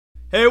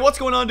Hey, what's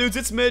going on, dudes?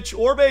 It's Mitch,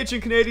 Orb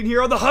Ancient Canadian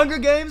here on the Hunger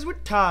Games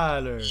with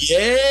Tyler.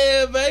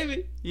 Yeah,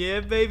 baby.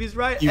 Yeah, baby's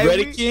right. You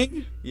ready,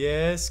 King?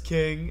 Yes,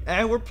 King.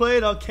 And we're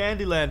playing on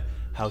Candyland.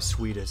 How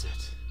sweet is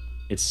it?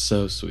 It's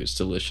so sweet. It's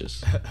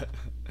delicious.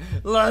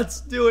 Let's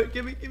do it.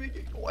 Give me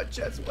one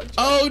chance.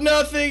 Oh,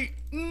 nothing.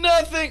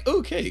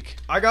 Ooh, cake.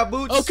 I got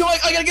boots. Oh, come on.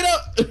 I gotta get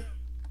out.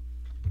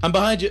 I'm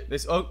behind you.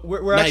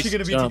 We're Nice actually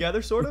gonna be jump.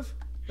 together, sort of.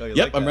 Oh, you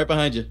Yep, like I'm that? right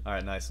behind you. All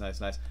right, nice. All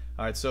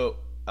right, so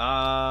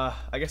I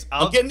guess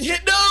I'm getting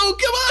hit. No,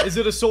 come on. Is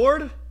it a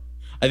sword?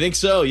 I think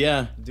so.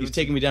 Yeah. Doing He's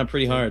taking me down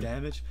pretty hard.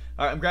 Damage.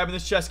 All right, I'm grabbing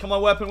this chest. Come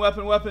on,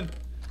 weapon.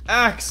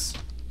 Axe.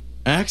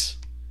 Axe.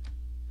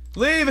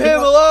 Leave him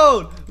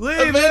alone.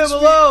 Leave him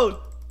alone.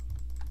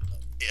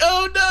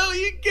 Oh no,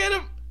 you get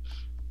him.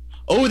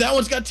 Oh, that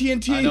one's got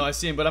TNT. I know, I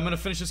see him, but I'm gonna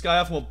finish this guy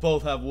off and we'll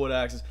both have wood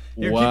axes.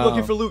 Here, Wow. keep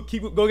looking for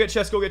loot. Go get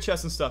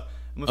chests and stuff.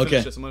 I'm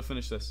gonna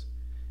finish this.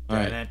 All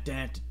right.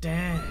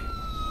 Dun.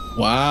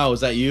 Wow,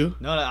 is that you?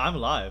 No, I'm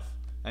alive.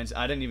 And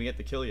I didn't even get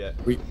the kill yet.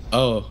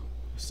 Oh.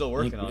 Still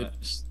working on it.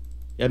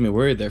 You had me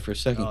worried there for a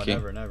second, Oh,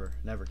 King.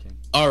 never, King.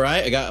 All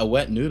right, I got a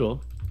wet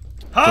noodle.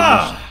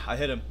 Ha! I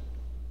hit him.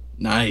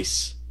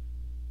 Nice.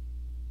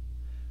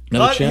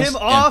 Cut him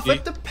off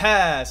at the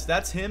pass.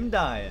 That's him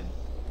dying.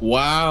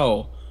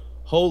 Wow.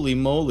 Holy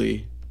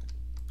moly.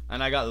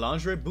 And I got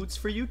lingerie boots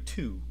for you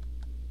too.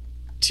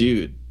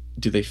 Dude,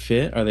 do they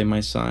fit? Are they my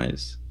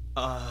size?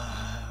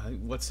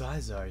 What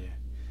size are you?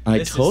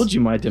 I told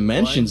you my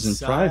dimensions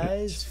in private.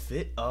 Size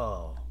fit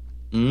all.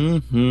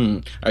 Mm-hmm.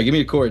 All right, give me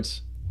the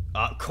cords.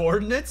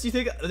 Coordinates? You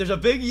think there's a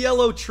big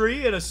yellow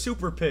tree and a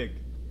super pig?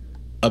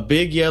 A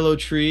big yellow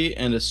tree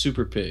and a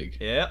super pig.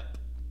 Yep.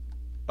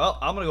 Well,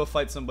 I'm gonna go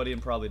fight somebody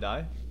and probably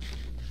die.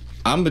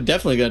 I'm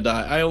definitely gonna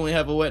die. I only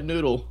have a wet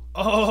noodle.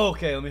 Oh,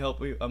 okay. Let me help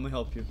you.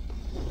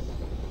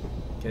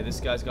 Okay,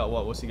 this guy's got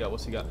what? What's he got?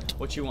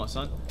 What you want,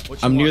 son?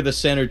 I'm near the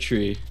center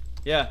tree.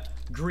 Yeah,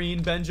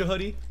 green Benja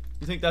hoodie.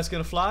 You think that's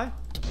gonna fly?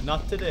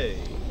 Not today.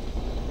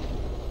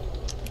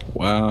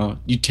 Wow.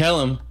 You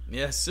tell him.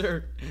 Yes,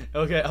 sir.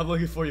 Okay, I'm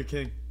looking for you,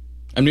 King.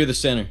 I'm near the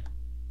center.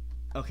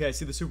 Okay, I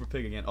see the super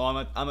pig again. Oh,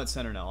 I'm at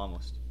center now,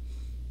 almost.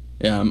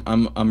 Yeah,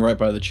 I'm right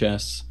by the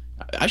chests.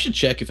 I should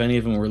check if any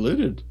of them were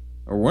looted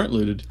or weren't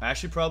looted.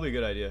 Actually, probably a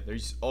good idea.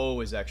 There's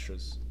always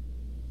extras.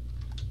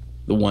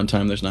 The one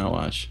time there's not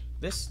watch.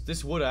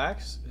 This wood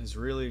axe has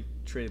really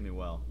treated me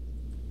well.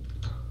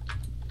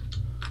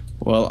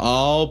 Well,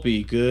 I'll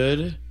be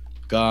good.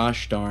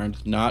 Gosh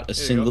darned, not a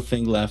single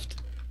thing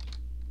left.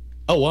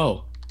 Oh,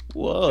 whoa.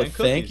 Whoa,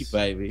 thank you,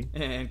 baby.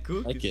 And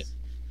cookies. Like it.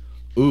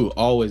 Ooh,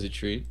 always a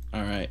treat.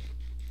 All right.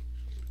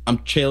 I'm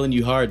trailing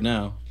you hard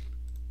now.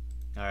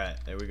 All right,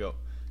 there we go.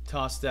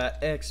 Toss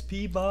that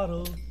XP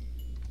bottle.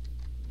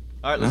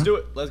 All right, let's do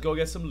it. Let's go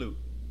get some loot.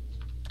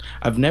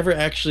 I've never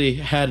actually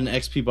had an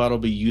XP bottle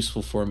be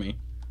useful for me.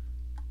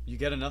 You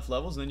get enough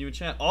levels and then you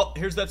enchant. Oh,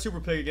 here's that super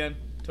pig again.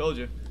 Told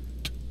you.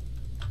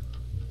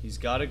 He's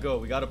gotta go.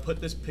 We gotta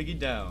put this piggy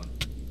down.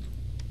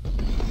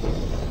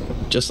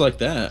 Just like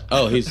that.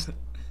 Oh, he's...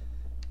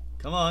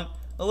 Come on.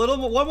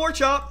 One more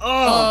chop.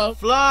 Oh,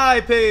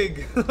 fly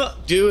pig.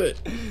 Do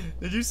it.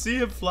 Did you see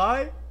him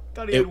fly?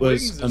 Thought he had It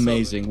wings was or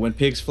amazing. something. When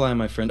pigs fly,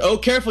 my friend. Oh,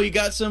 careful, you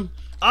got some.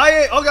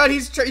 Oh god,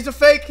 he's a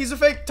fake. He's a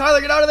fake.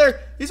 Tyler, get out of there.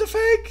 He's a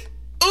fake.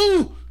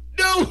 Oh,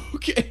 no.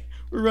 Okay,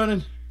 we're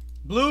running.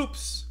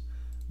 Bloops.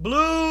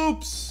 Oh,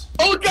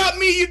 it got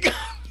me. You got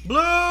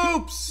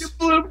Bloops. You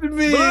blooped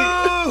me.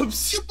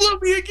 Bloops. You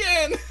blooped me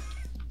again.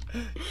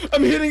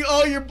 I'm hitting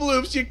all your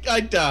bloops.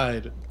 I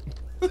died.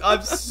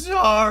 I'm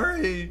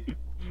sorry.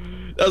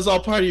 That was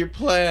all part of your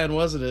plan,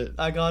 wasn't it?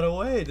 I got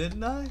away,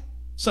 didn't I?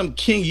 Some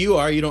king you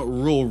are. You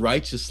don't rule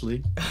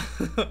righteously.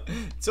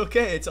 It's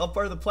okay. It's all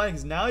part of the plan.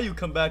 Because now you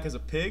come back as a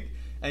pig,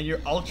 and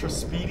you're ultra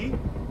speedy,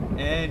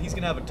 and he's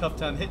gonna have a tough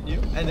time hitting you,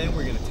 and then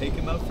we're gonna take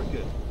him out for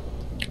good.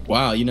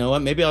 Wow. You know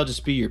what? Maybe I'll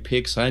just be your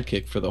pig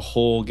sidekick for the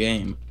whole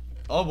game.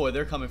 Oh boy,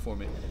 they're coming for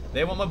me.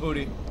 They want my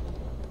booty.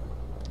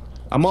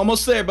 I'm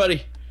almost there,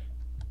 buddy.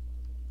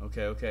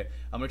 Okay.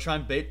 I'm gonna try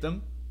and bait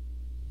them.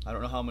 I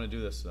don't know how I'm gonna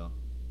do this though.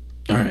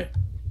 All right.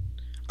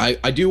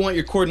 I do want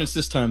your coordinates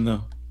this time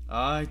though.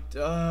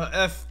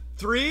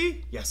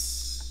 F3?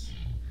 Yes.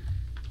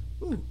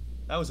 Ooh,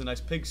 that was a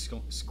nice pig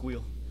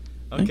squeal.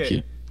 Okay. Thank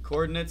you.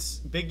 Coordinates,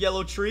 big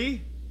yellow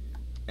tree.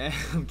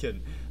 I'm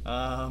kidding.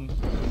 My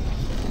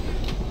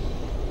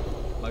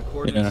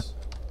coordinates.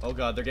 Yeah. Oh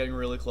god, they're getting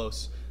really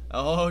close.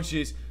 Oh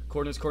jeez.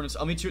 Coordinates.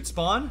 I'll meet you at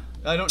spawn.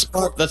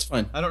 That's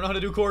fine. I don't know how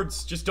to do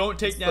chords. Just don't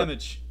take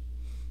damage.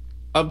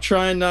 I'm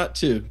trying not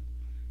to.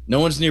 No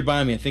one's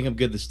nearby me. I think I'm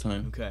good this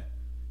time. Okay.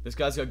 This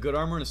guy's got good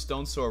armor and a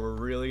stone sword. We're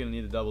really gonna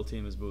need to double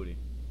team his booty.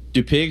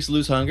 Do pigs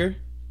lose hunger?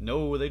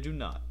 No, they do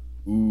not.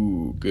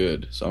 Ooh,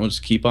 good. So I'm gonna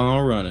just keep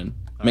on running.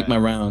 Make my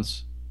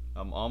rounds.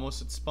 I'm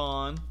almost at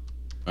spawn.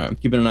 Alright, I'm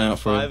keeping an eye out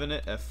for you.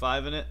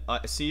 F5 in it.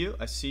 I see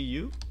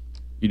you.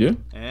 You do?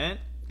 And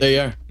there you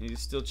are. He's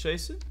still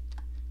chasing.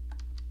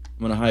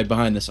 I'm gonna hide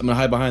behind this.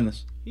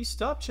 He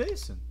stopped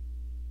chasing.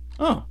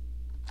 Oh.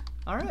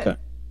 Alright. Okay.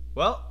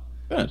 Well,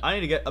 good. I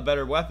need to get a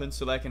better weapon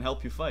so that I can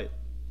help you fight.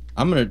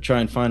 I'm gonna try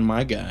and find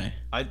my guy.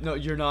 No,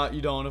 you're not.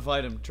 You don't want to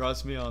fight him.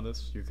 Trust me on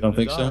this. You're gonna Don't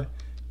think die. so?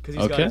 Because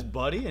he's got his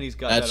buddy and he's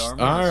got that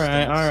armor. All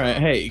right, all right.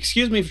 Hey,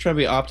 excuse me for trying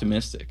to be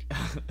optimistic.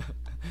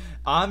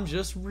 I'm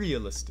just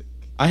realistic.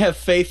 I have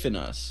faith in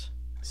us.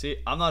 See,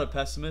 I'm not a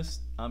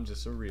pessimist. I'm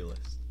just a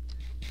realist.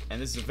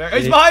 And this is a very.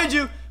 He's behind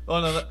you.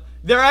 Oh no,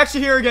 they're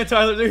actually here again,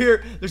 Tyler. They're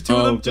here. There's two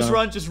of them.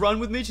 God. Just run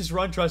with me. Just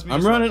run. Trust me.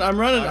 I'm running. Run.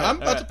 Right,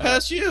 I'm about to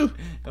pass you.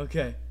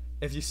 Okay.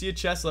 If you see a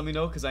chest, let me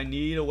know because I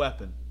need a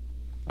weapon.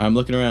 I'm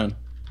looking around.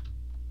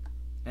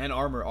 And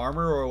armor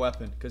or a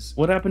weapon. Cause.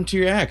 What happened to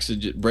your axe?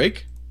 Did it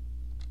break?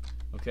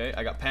 Okay,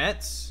 I got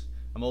pants.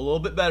 I'm a little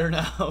bit better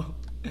now.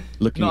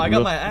 Looking. No, I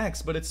got my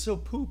axe, but it's so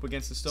poop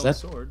against the stone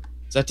sword.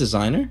 Is that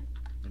designer?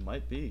 It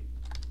might be.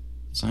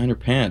 Designer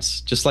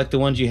pants, just like the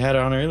ones you had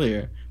on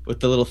earlier, with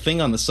the little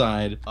thing on the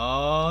side.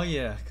 Oh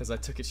yeah, because I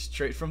took it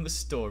straight from the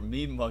store.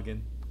 Mean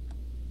mugging.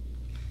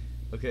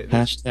 Okay.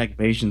 Hashtag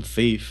Bayesian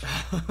thief.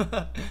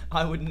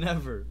 I would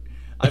never.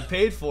 I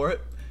paid for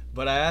it,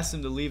 but I asked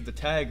him to leave the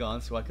tag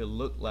on so I could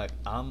look like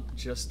I'm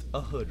just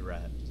a hood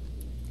rat.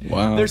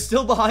 Wow. They're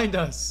still behind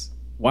us.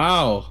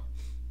 Wow.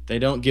 They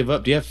don't give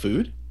up. Do you have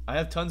food? I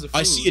have tons of food.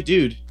 I see a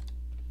dude.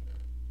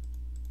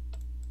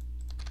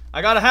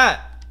 I got a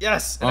hat.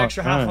 Yes, an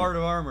extra half heart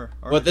of armor.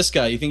 What, this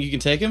guy? You think you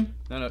can take him?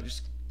 No,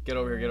 just get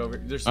over here. Get over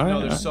here. There's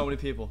so many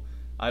people.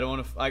 I don't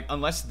want to.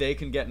 Unless they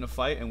can get in a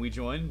fight and we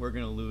join, we're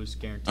gonna lose,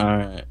 guaranteed. All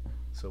right.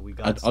 So we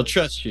got. I'll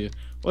trust you.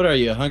 What are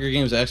you, a Hunger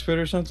Games expert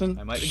or something?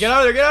 I might. Get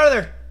out of there! Get out of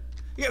there!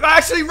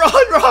 Actually, run!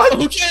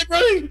 Okay,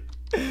 running.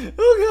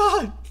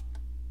 Oh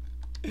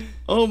God!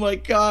 Oh my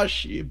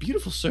gosh!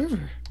 Beautiful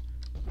server.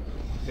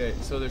 Okay,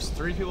 so there's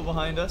 3 people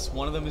behind us.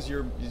 One of them is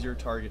your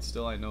target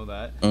still. I know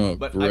that. Oh,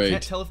 but great. I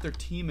can't tell if they're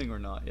teaming or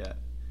not yet.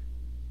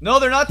 No,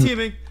 they're not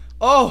teaming.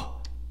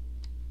 Oh.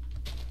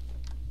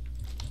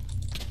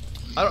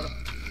 I don't know.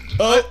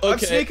 Oh, okay. I'm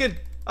sneaking.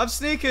 I'm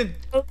sneaking.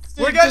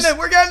 We're getting it.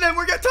 We're getting it.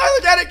 We're getting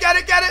Tyler. Get it. Get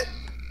it. Get it.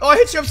 Oh, I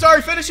hit you. I'm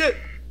sorry. Finish it.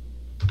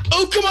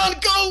 Oh, come on.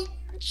 Go.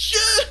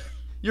 Shit.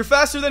 You're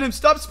faster than him.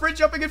 Stop sprint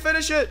jumping and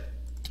finish it.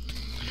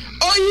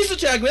 Oh, he's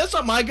attacking me. That's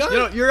not my guy. You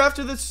know, you're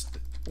after this.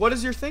 What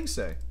does your thing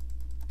say?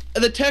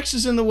 The text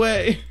is in the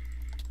way.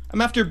 I'm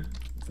after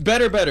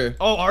better.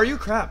 Oh, are you?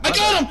 Crap. I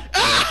got him.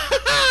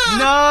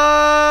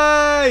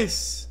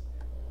 Nice.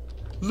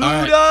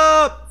 Loot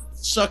up.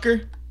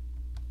 Sucker.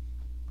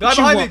 Guy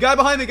behind me. Guy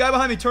behind me. Guy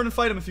behind me. Turn and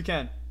fight him if you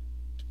can.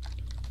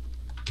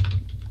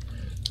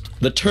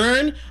 The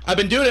turn? I've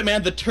been doing it,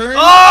 man. The turn.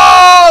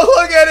 Oh,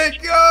 look at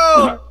it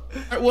go!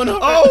 One more.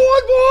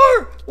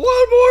 Oh,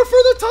 one more for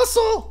the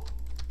tussle.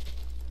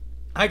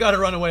 I gotta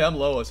run away. I'm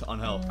low on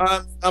health.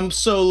 I'm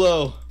so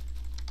low.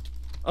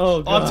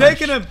 Oh, gosh. I'm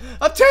taking him.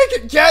 I'm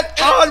taking. Get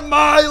on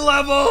my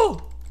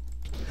level.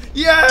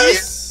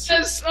 Yes.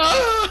 Yes.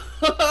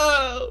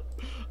 Oh,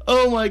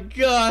 oh my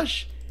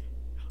gosh.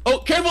 Oh,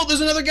 careful!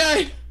 There's another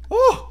guy.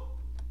 Oh.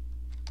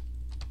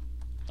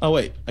 Oh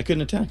wait, I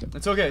couldn't attack him.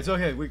 It's okay. It's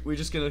okay. We're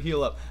just gonna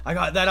heal up. I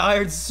got that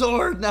iron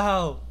sword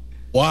now.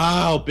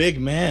 Wow, big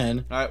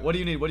man. All right. What do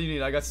you need? What do you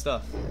need? I got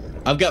stuff.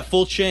 I've got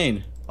full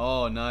chain.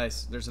 Oh,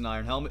 nice. There's an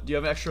iron helmet. Do you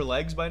have extra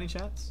legs by any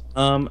chance?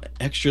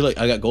 Extra leg.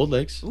 I got gold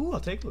legs. Ooh, I'll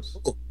take those.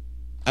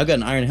 I've got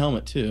an iron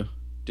helmet too.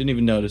 Didn't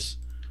even notice.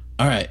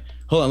 All right,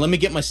 hold on. Let me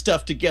get my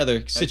stuff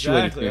together.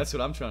 Situated. Exactly. That's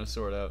what I'm trying to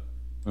sort out.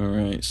 All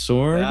right,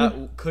 sword.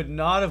 That could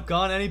not have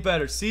gone any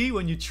better. See,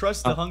 when you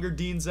trust the Hunger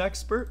Dean's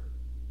expert.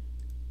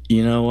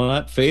 You know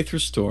what? Faith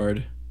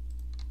restored.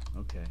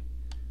 Okay.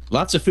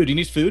 Lots of food. You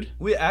need food?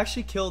 We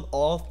actually killed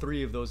all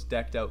 3 of those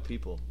decked out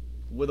people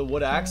with a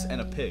wood axe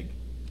and a pig.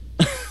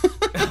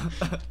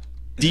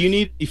 Do you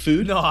need any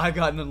food? No, I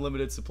got an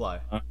unlimited supply.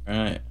 All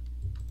right.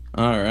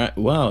 All right.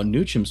 Wow,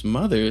 Newchum's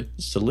mother.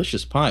 This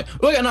delicious pie.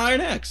 Oh, I got an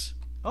iron axe.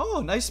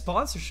 Oh, nice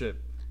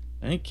sponsorship.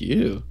 Thank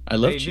you. I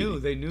love you.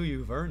 They knew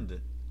you've earned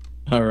it.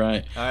 All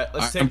right. All right,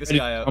 let's take this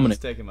guy out. Let's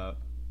take him out.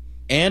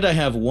 And I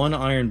have 1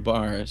 iron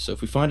bar, so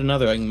if we find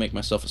another, I can make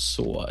myself a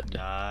sword.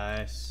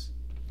 Nice.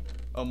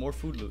 Oh, more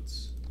food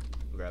loots.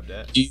 Grab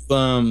that. Do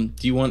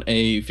you want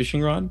a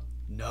fishing rod?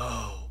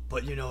 No,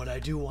 but you know what I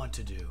do want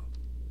to do?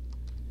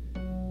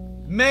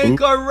 Make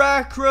a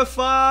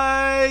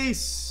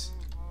sacrifice.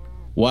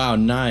 Wow,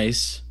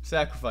 nice.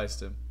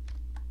 Sacrificed him.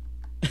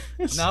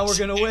 Now we're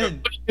gonna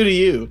win. What do you do to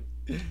you?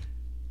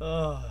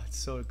 Oh, it's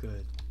so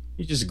good.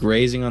 You're just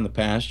grazing on the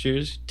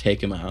pastures.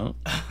 Take him out.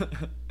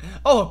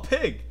 Oh, a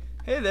pig.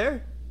 Hey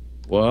there.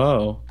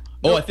 Whoa.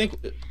 Oh, I think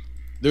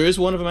there is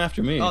one of them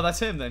after me. Oh, that's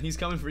him then. He's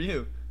coming for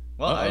you.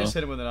 Well, I just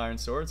hit him with an iron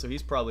sword, so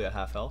he's probably at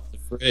half health.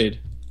 Afraid.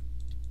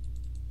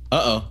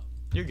 Uh-oh.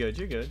 You're good.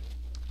 You're good.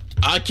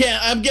 I can't.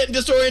 I'm getting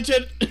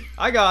disoriented.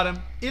 I got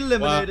him.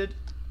 Eliminated. Wow.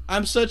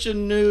 I'm such a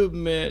noob,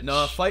 Mitch.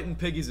 No, fighting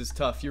piggies is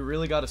tough. You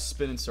really got to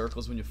spin in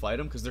circles when you fight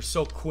them because they're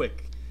so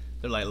quick.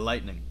 They're like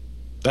lightning.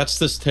 That's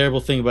this terrible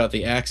thing about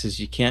the axes.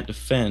 You can't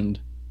defend.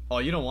 Oh,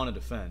 you don't want to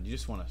defend. You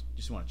just want to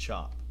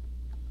chop.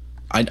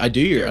 I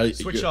do your. Here,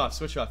 switch off.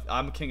 Switch off.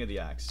 I'm king of the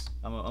axe.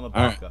 I'm a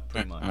baka,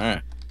 pretty much. All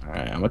right.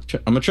 I'm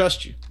gonna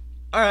trust you.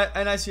 All right,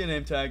 and I see a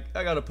name tag.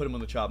 I gotta put him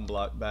on the chopping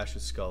block. Bash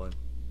his skull in.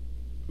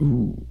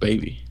 Ooh,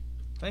 baby.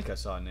 I think I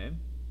saw a name.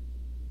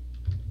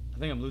 I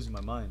think I'm losing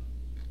my mind.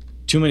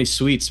 Too many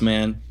sweets,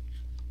 man.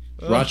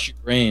 Rot your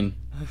brain.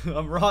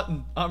 I'm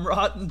rotten. I'm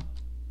rotten.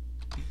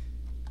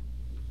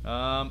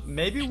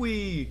 Maybe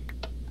we...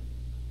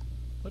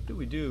 What do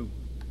we do?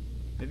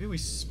 Maybe we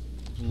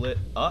split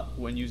up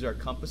when use our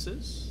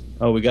compasses.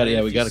 Oh, we got it.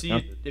 Yeah, we got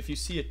it. If you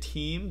see a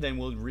team, then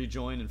we'll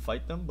rejoin and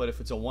fight them. But if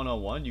it's a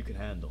one-on-one, you can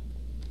handle.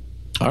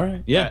 All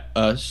right. Yeah.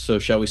 So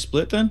shall we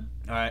split then?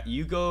 All right.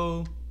 You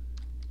go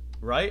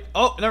right.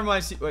 Oh, never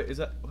mind. See, wait, is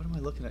that... What am I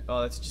looking at?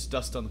 Oh, that's just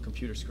dust on the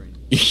computer screen.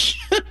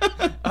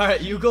 All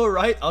right. You go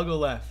right. I'll go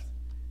left.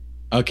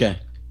 Okay.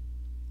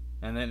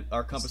 And then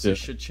our compasses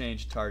should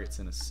change targets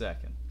in a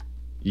second.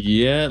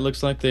 Yeah, it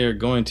looks like they are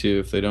going to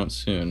if they don't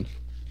soon.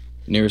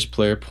 Nearest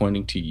player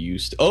pointing to you.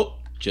 Oh,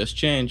 just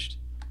changed.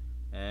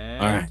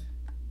 And all right.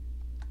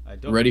 I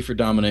don't. Ready for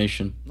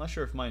domination. I'm not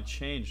sure if mine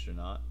changed or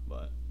not,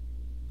 but.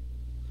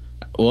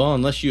 Well,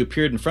 unless you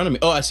appeared in front of me.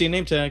 Oh, I see a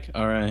name tag.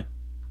 All right.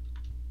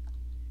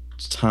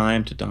 It's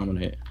time to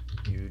dominate.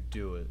 You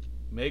do it.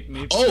 Make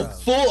me proud. Oh,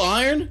 full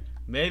iron?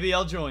 Maybe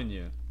I'll join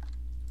you.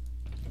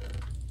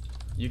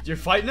 You're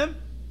fighting him?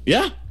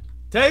 Yeah.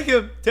 Take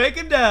him! Take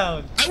him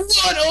down! I won!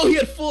 Oh, he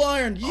had full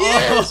iron!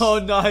 Yes! Oh,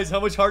 nice. How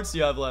much hearts do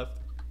you have left?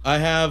 I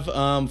have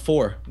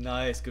 4.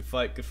 Nice. Good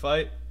fight. Good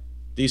fight.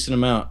 Decent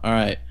amount. All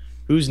right.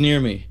 Who's near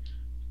me?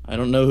 I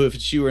don't know if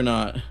it's you or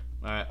not. All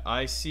right.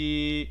 I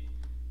see...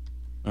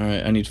 All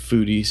right. I need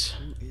foodies.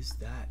 Who is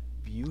that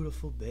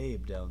beautiful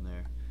babe down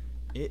there?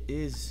 It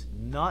is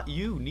not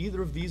you.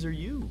 Neither of these are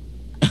you.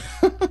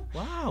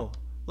 Wow.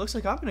 Looks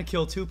like I'm going to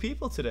kill 2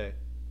 people today.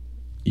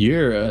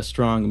 You're a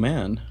strong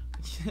man.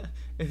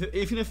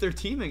 Even if they're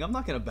teaming, I'm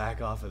not going to back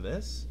off of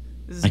this.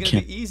 This is going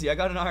to be easy. I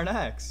got an iron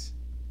axe.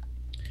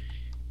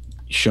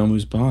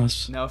 Shomu's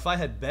boss. Now, if I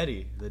had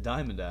Betty, the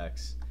diamond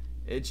axe,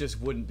 it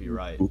just wouldn't be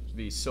right. It'd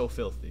be so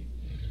filthy.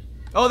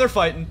 Oh, they're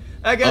fighting.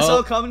 I guess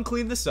I'll come and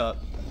clean this up.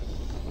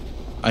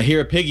 I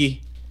hear a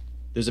piggy.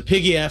 There's a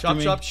piggy after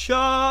me. Chop,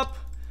 chop, chop.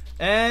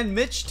 And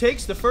Mitch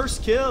takes the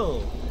first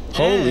kill.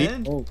 Holy.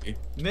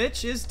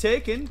 Mitch is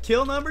taking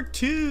kill number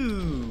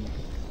 2.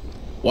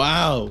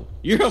 Wow,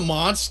 you're a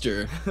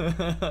monster.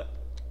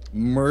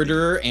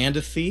 Murderer and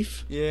a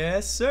thief?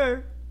 Yes,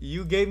 sir.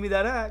 You gave me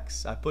that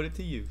axe. I put it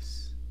to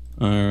use.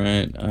 All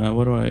right.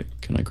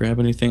 Can I grab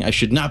anything? I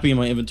should not be in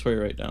my inventory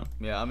right now.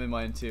 Yeah, I'm in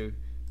mine too,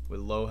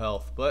 with low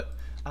health. But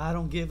I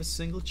don't give a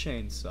single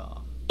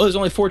chainsaw. Oh, there's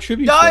only 4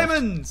 tributes.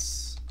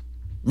 Diamonds!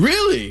 Left.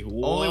 Really?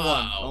 Only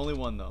wow. one. Only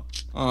one, though.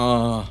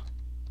 All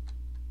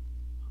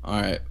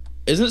right.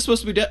 Isn't it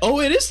supposed to be death?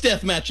 Oh, it is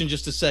deathmatch in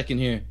just a second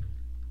here.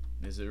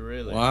 Is it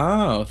really?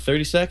 Wow,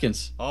 30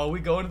 seconds. Oh, we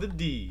going to the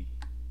D.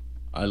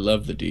 I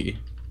love the D.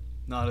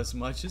 Not as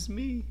much as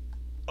me.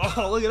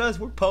 Oh, look at us.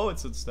 We're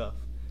poets and stuff.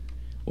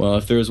 Well,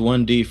 if there was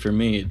one D for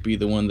me, it'd be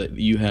the one that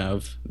you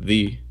have.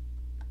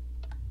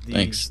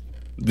 Thanks.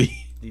 The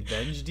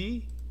Venge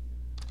D?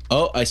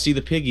 Oh, I see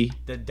the piggy.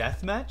 The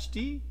deathmatch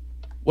D?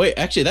 Wait,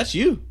 actually, that's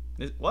you.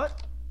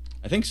 What?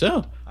 I think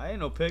so. I ain't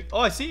no pig. Oh,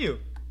 I see you.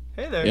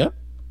 Hey there. Yep.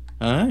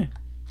 Hi.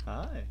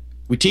 Hi.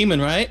 We teaming,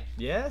 right?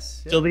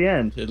 Yes. Till the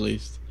end, at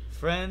least.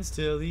 Friends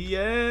till the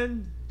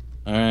end.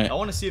 All right. I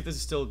want to see if this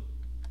is still glitched,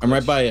 I'm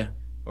right by you.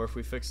 or if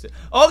we fixed it.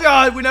 Oh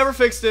God, we never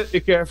fixed it. Be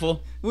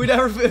careful. We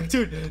never,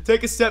 dude.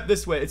 Take a step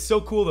this way. It's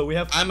so cool though. We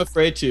have. I'm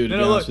afraid to.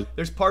 No, look.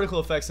 There's particle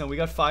effects now. We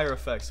got fire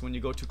effects when you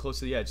go too close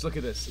to the edge. Look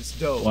at this. It's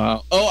dope.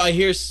 Wow. Oh, I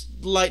hear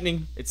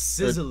lightning. It's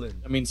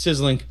sizzling.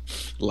 Sizzling.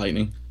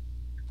 Lightning.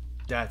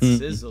 That's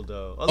sizzle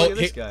though. Oh, look at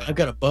this guy. I've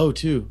got a bow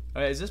too.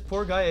 All right, is this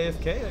poor guy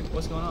AFK? Like,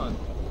 what's going on?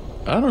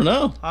 I don't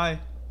know. Hi.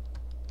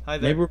 Hi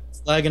there. Maybe we're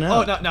lagging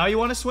out. Oh, now you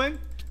want to swing?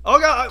 Oh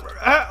God!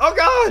 Oh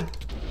God!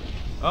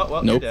 Oh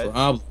well, no you're dead.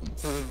 problem.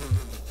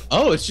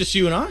 Oh, it's just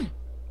you and I.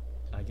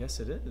 I guess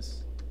it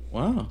is.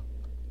 Wow.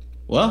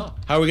 Well,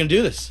 how are we gonna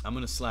do this? I'm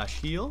gonna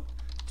slash heal.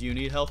 Do you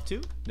need health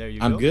too? There you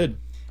go. I'm good.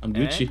 I'm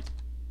Gucci. And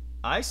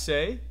I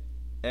say,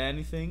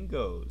 anything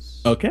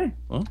goes. Okay.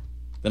 Well,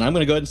 then I'm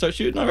gonna go ahead and start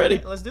shooting already.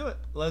 Right, let's do it.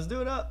 Let's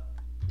do it up.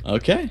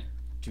 Okay.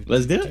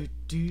 Let's do it.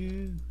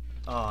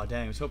 Oh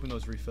dang! I was hoping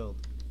those refilled.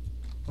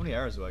 How many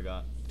arrows do I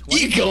got?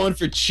 20? You going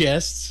for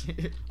chests?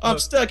 I'm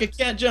stuck. I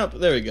can't jump.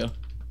 There we go.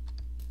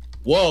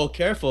 Whoa!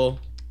 Careful.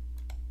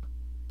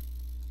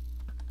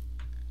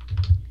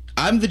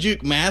 I'm the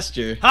juke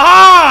master.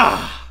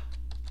 Ah!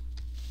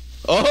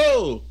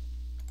 Oh!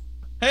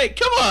 Hey,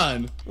 come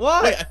on!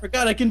 What? Wait, I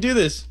forgot I can do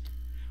this.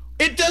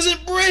 It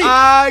doesn't break!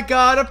 I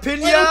got a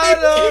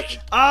pinata!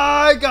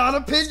 I got a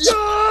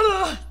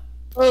pinata!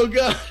 Oh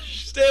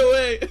gosh, stay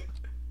away!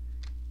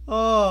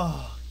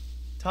 Oh,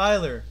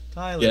 Tyler.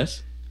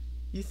 Yes?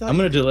 You thought I'm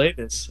gonna delay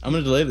this.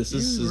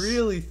 You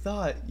really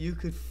thought you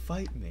could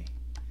fight me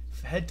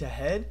head to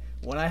head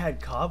when I had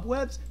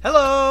cobwebs?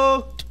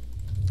 Hello!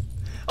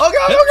 Oh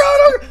God!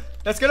 Oh God!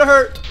 That's gonna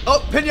hurt.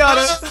 Oh,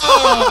 pinata!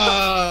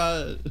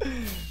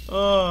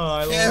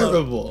 Oh,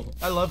 terrible.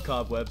 I love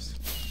cobwebs.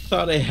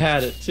 Thought I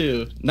had it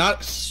too.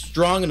 Not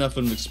strong enough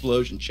of an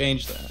explosion.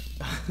 Change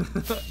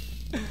that.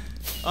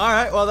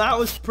 Alright, well that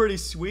was pretty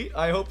sweet.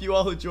 I hope you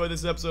all enjoyed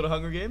this episode of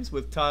Hunger Games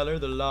with Tyler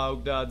the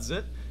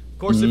Log.zit. Of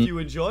course, if you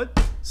enjoyed,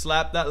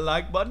 slap that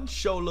like button,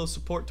 show a little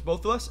support to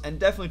both of us, and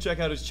definitely check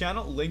out his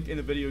channel, link in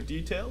the video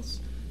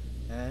details.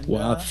 And,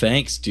 wow,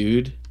 thanks,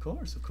 dude. Of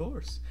course, of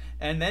course.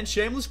 And then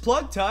shameless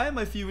plug time.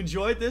 If you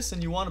enjoyed this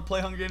and you want to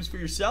play Hunger Games for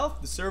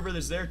yourself, the server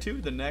is there too,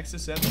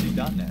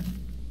 thenexusmc.net.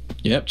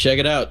 Yep, check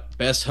it out.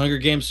 Best Hunger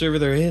Games server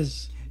there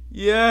is.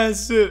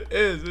 Yes, it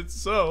is. It's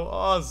so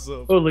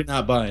awesome. Totally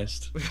not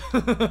biased.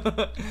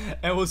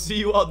 And we'll see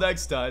you all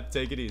next time.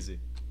 Take it easy.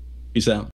 Peace out.